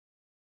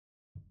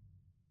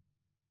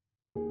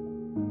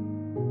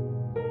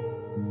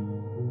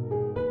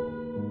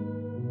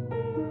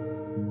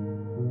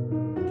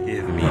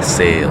Give me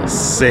sales,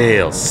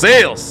 sales,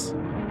 sales!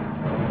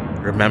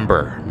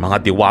 Remember,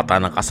 mga diwata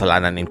ng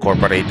Kasalanan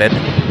Incorporated,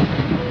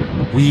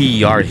 we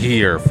are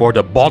here for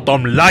the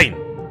bottom line!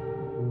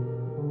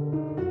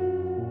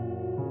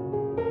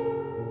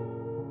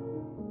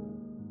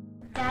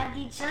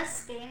 Daddy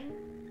Justin,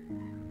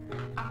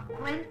 ang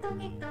kwentong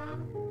ito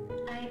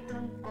ay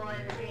tungkol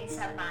kay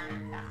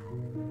Samantha,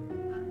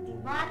 ang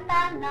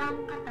diwata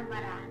ng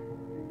katamaran.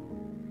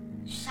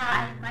 Siya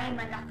ay may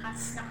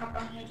malakas na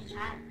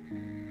kapangyarihan.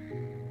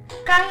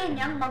 Kaya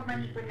niyang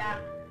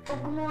magmanipula o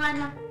gumawa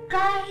ng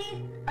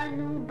kahit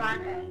anong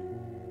bagay.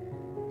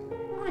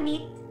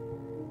 Ngunit,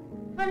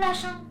 wala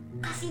siyang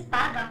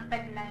kasipagang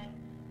taglay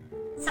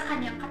sa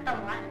kanyang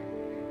katawan.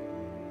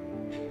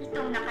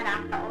 Itong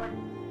nakaraang taon,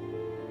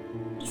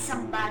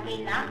 isang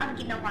bagay lang ang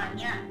ginawa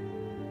niya.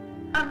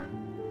 Ang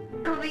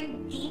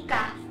gawing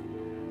decaf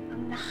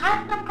ang lahat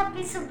ng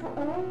kape sa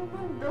buong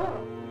mundo.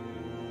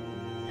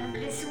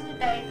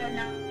 Nagresulta ito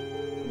ng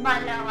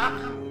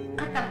malawakang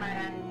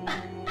katamaran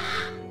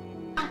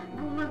at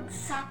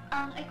bumagsak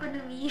ang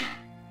ekonomiya.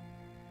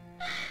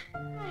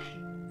 Ay,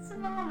 sa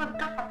mga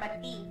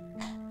magkakapatid,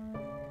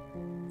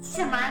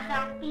 si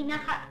Samantha ang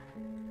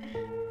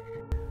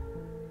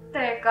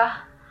Teka,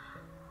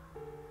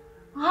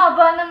 ang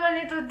haba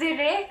naman ito,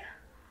 Direk.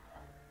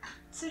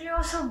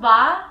 Seryoso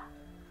ba?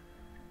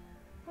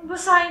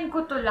 Babasahin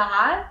ko to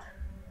lahat?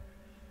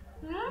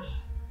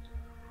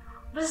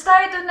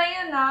 Basta ito na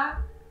yun, ha?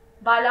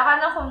 Bahala ka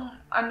na kung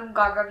anong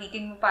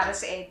gagamitin mo para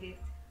sa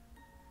edit.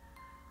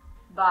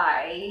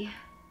 Bye.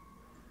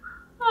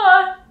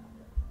 Ah.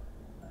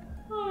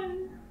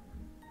 Ay.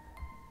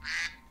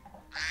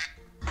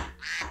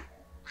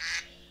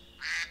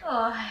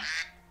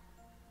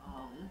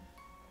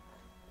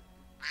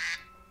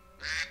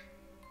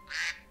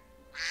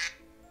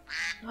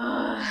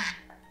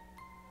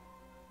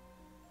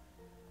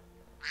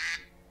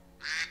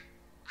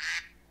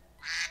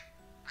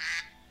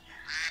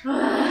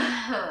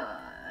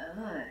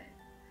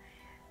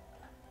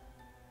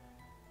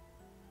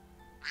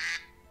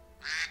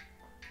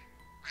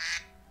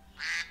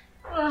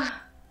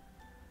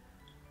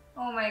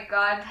 Oh my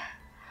God.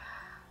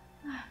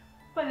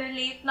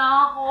 Palilate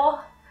na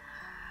ako.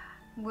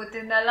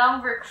 Buti na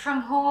lang work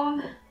from home.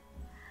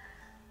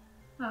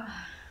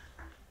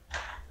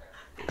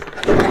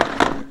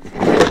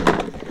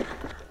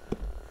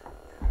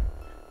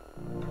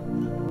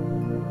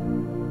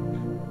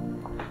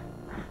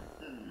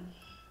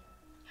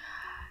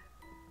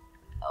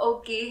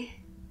 Okay.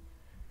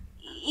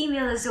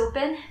 Email is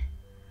open.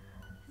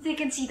 They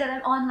can see that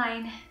I'm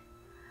online.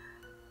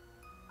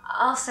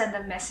 I'll send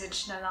a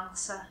message na lang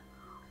sa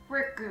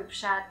work group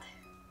chat.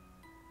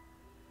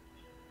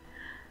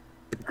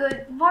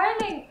 Good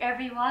morning,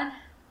 everyone.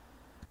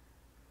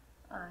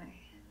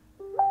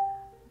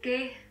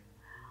 Okay.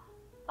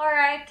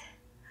 Alright.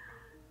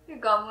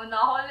 Higa muna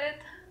ako ulit.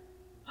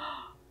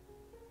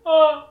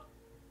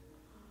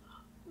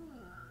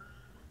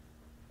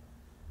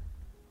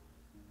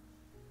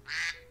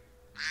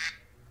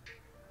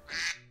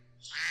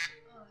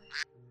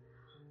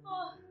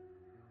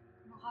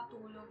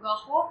 Makatulog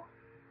ako.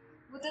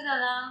 Buti na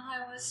lang,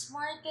 I was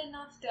smart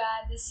enough to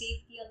add the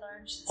safety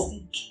alarm just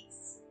in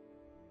case.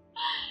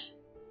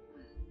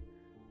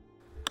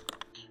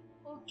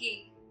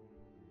 Okay.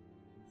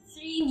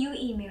 3 new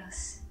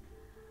emails.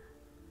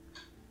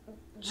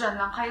 Diyan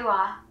lang kayo,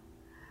 ah.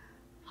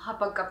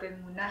 Makapagkape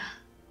muna.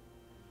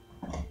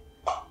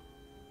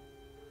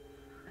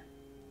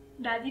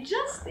 Daddy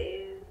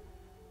Justin.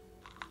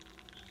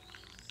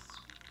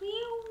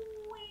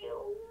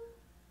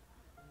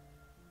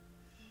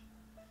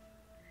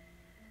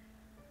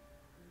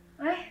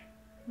 Ay,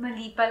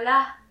 mali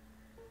pala.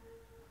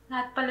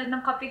 Lahat pala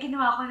ng kape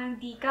ginawa ko ng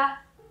dika.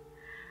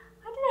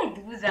 How did I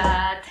do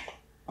that?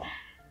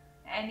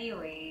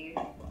 Anyway,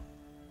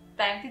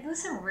 time to do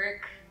some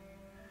work.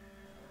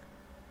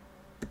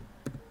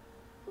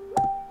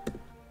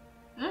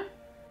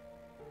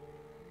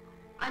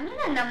 Ano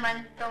na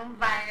naman tong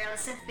viral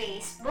sa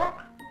Facebook?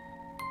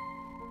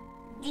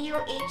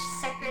 DOH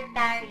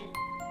Secretary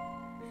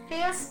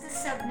fails to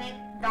submit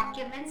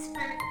documents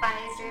for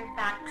Pfizer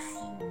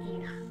vaccine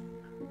deal.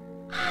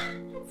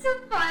 It's so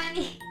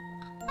funny.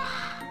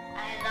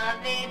 I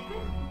love it.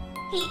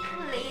 Peak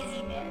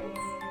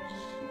laziness.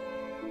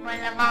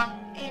 Malamang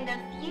in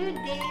a few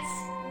days,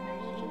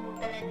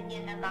 malilimutan na din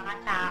yan ng mga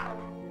tao.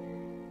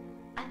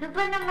 Ano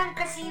ba naman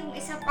kasi yung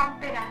isa pang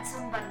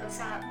pirasong bato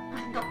sa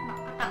bundok ng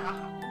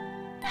katangahan?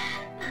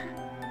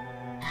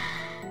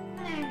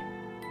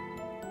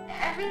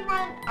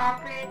 Everyone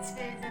operates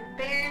with the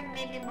bare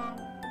minimum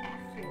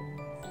effort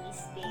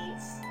these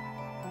days.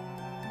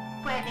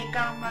 Pwede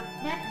kang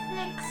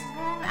mag-Netflix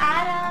buong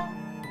araw.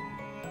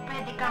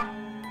 Pwede kang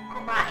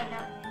kumain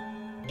ng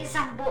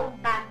isang buong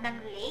bag ng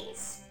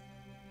Lay's.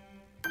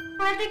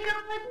 Pwede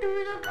kang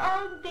matulog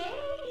all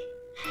day.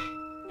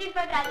 Di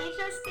ba, Daddy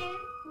Justin?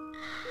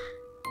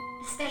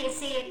 Stay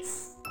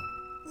safe.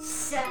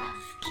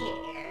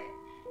 Self-care.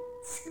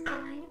 It's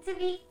going to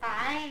be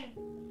fine.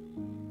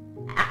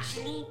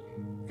 Actually,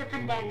 The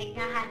pandemic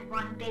nga had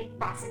one big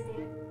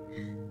positive.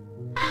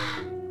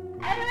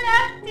 I don't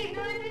have to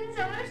go to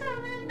social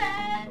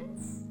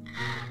events.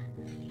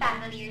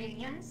 Family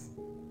reunions?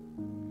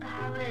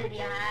 Bawal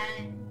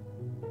yan.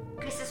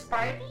 Christmas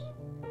party?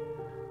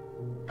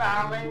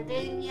 Bawal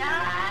din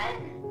yan.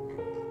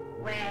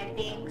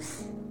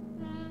 Weddings?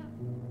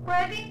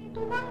 Pwedeng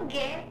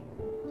tumanggi.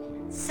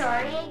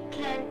 Sorry,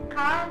 can't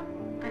come.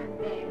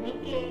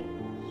 Pandemic eh.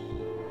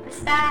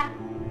 Basta,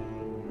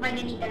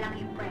 maninita lang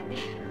yung pwede.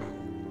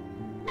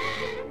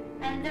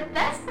 And the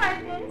best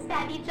part is,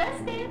 Daddy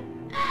Justin,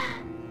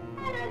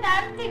 I don't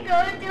have to go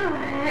to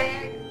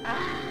work.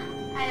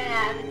 I don't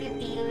have to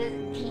deal with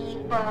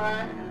people.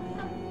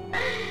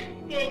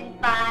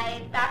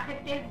 Goodbye,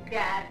 talkative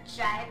Grab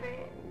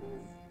drivers.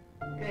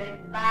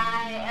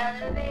 Goodbye,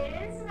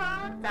 elevator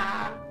small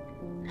talk.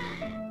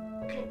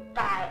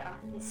 Goodbye,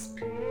 office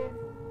proof.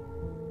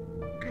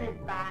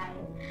 Goodbye,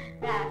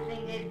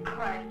 laughing at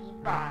corny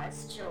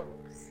boss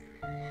jokes.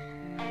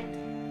 And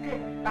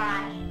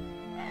goodbye,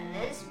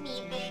 endless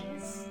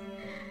meetings.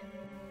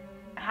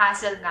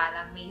 Hassle nga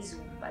lang, may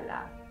Zoom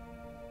pala.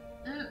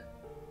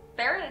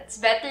 Pero it's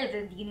better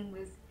than dealing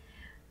with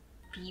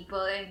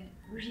people in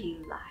real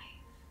life.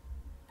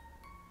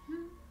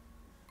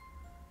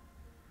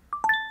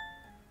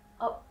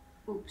 Oh,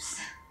 oops.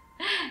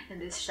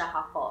 Nadistract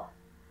ako.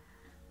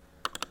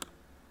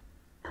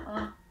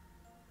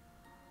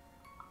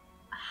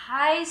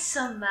 Hi,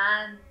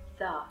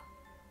 Samantha.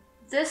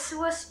 This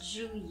was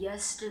due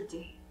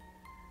yesterday.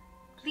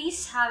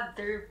 Please have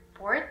the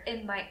report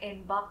in my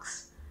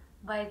inbox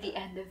by the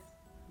end of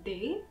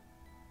day?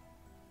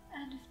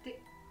 End of day?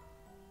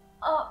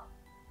 Oh,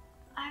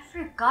 I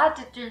forgot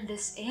to turn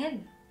this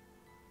in.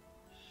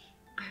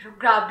 Pero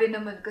grabe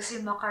naman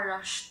kasi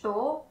makarush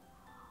to.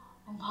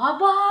 Ang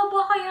haba-haba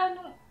kaya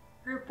nung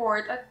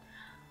report at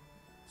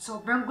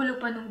sobrang gulo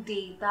pa nung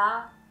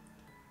data.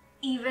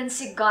 Even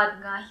si God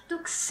nga, he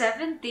took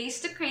 7 days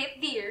to create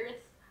the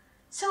earth.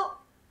 So,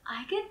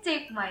 I can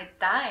take my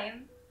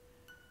time.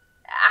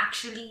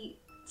 Actually,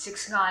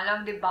 6 nga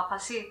lang, diba?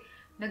 Kasi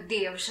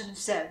nag-day off siya ng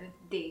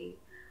 7th day.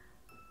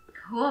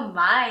 Who am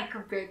I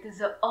compared to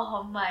the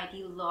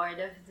almighty Lord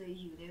of the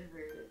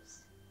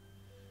universe?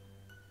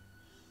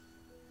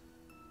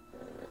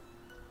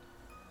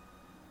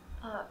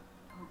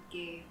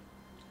 Okay.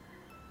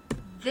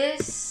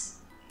 This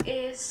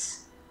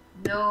is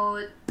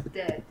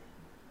noted.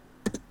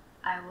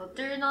 I will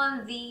turn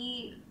on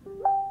the...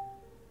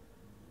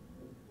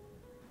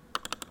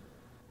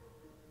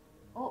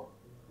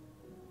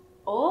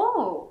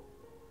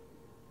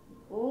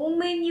 Oh,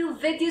 may new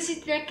video si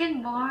Trek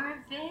and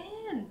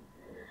Marvin.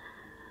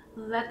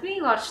 Let me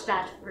watch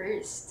that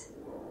first.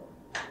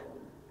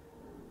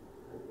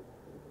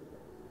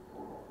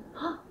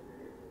 Huh?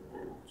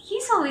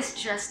 He's always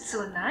dressed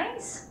so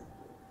nice.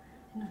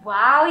 And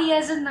wow, he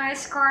has a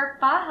nice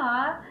car pa,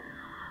 huh?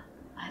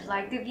 I'd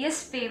like to be as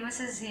famous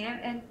as him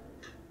and,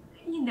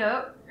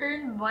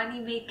 earn money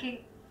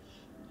making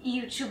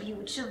YouTube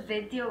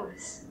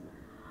videos.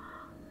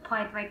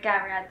 Point my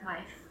camera at my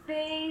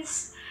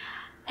face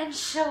and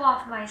show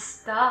off my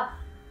stuff.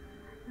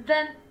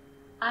 Then,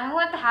 I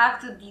won't have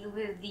to deal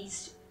with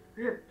these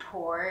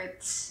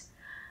reports.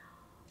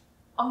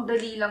 Ang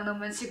dali lang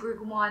naman siguro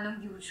gumawa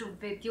ng YouTube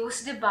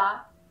videos,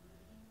 diba?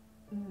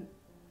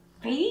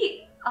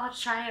 Maybe I'll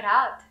try it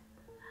out.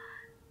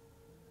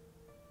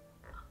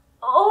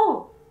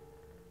 Oh!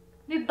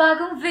 May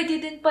bagong video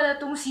din pala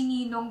tong si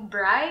Ninong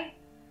Bry.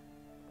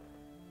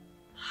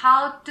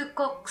 How to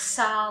cook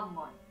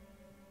salmon.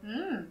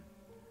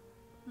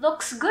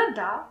 Looks good,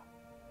 ah.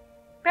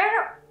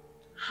 Pero,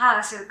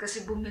 hassle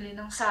kasi bumili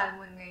ng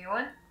salmon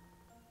ngayon.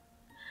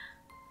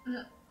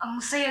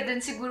 Ang saya din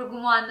siguro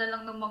gumawa na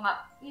lang ng mga,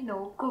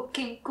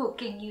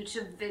 cooking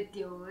YouTube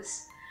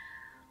videos.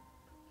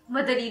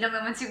 Madali lang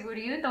naman siguro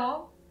yun,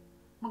 no?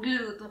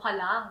 Magluluto ka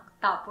lang,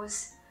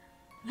 tapos,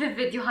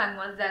 videohan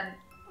mo, then,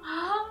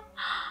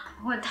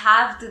 won't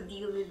have to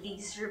deal with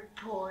these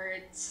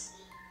reports.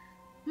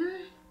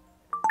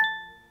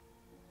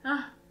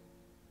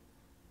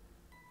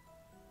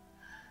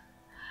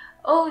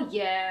 Oh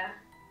yeah,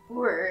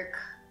 work.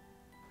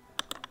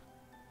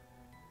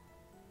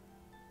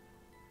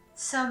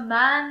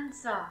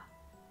 Samantha,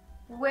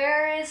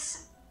 where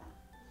is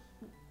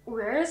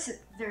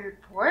the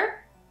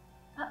report?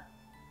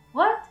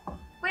 What?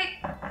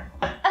 Wait,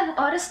 anong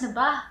oras na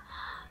ba?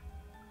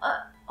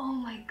 Oh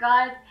my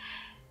God,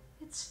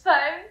 it's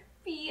 5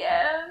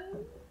 p.m.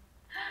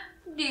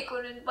 Hindi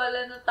ko rin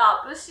pala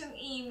natapos yung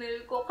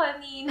email ko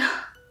kanina.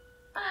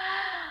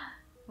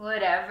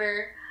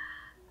 Whatever.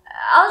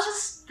 I'll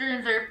just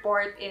turn the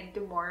report in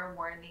tomorrow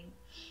morning.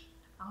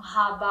 Ang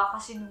haba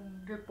kasi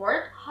ng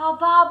report.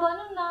 Haba-haba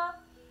nun na.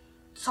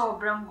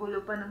 Sobrang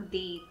gulo pa ng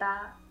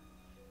data.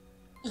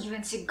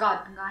 Even si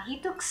God nga, he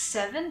took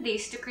 7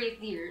 days to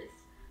create the earth.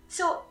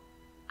 So,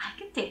 I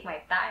can take my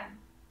time.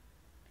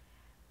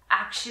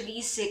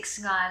 Actually,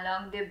 6 nga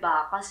lang,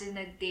 diba? Kasi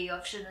nag-day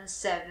off siya ng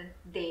 7th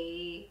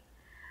day.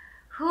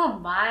 Who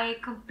am I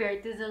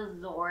compared to the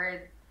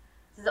Lord?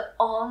 to the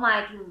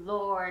almighty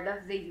Lord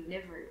of the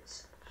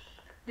universe.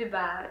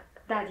 Diba,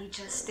 Daddy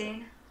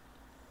Justin?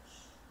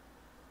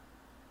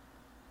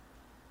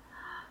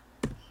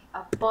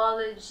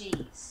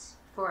 Apologies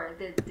for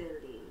the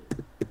delay.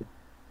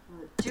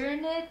 We'll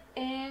turn it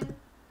in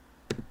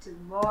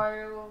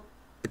tomorrow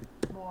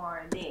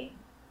morning.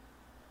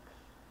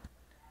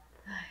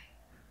 Ay.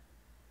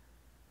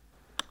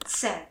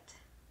 Sent.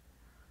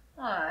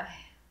 Ay.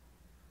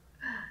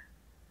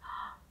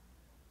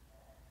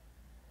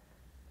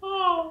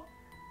 Oh.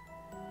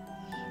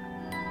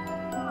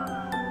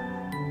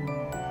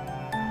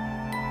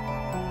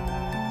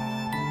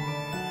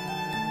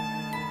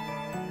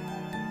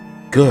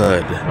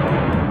 Good.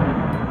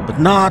 But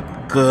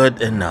not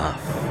good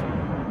enough.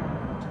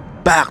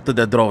 Back to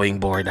the drawing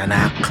board,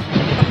 anak.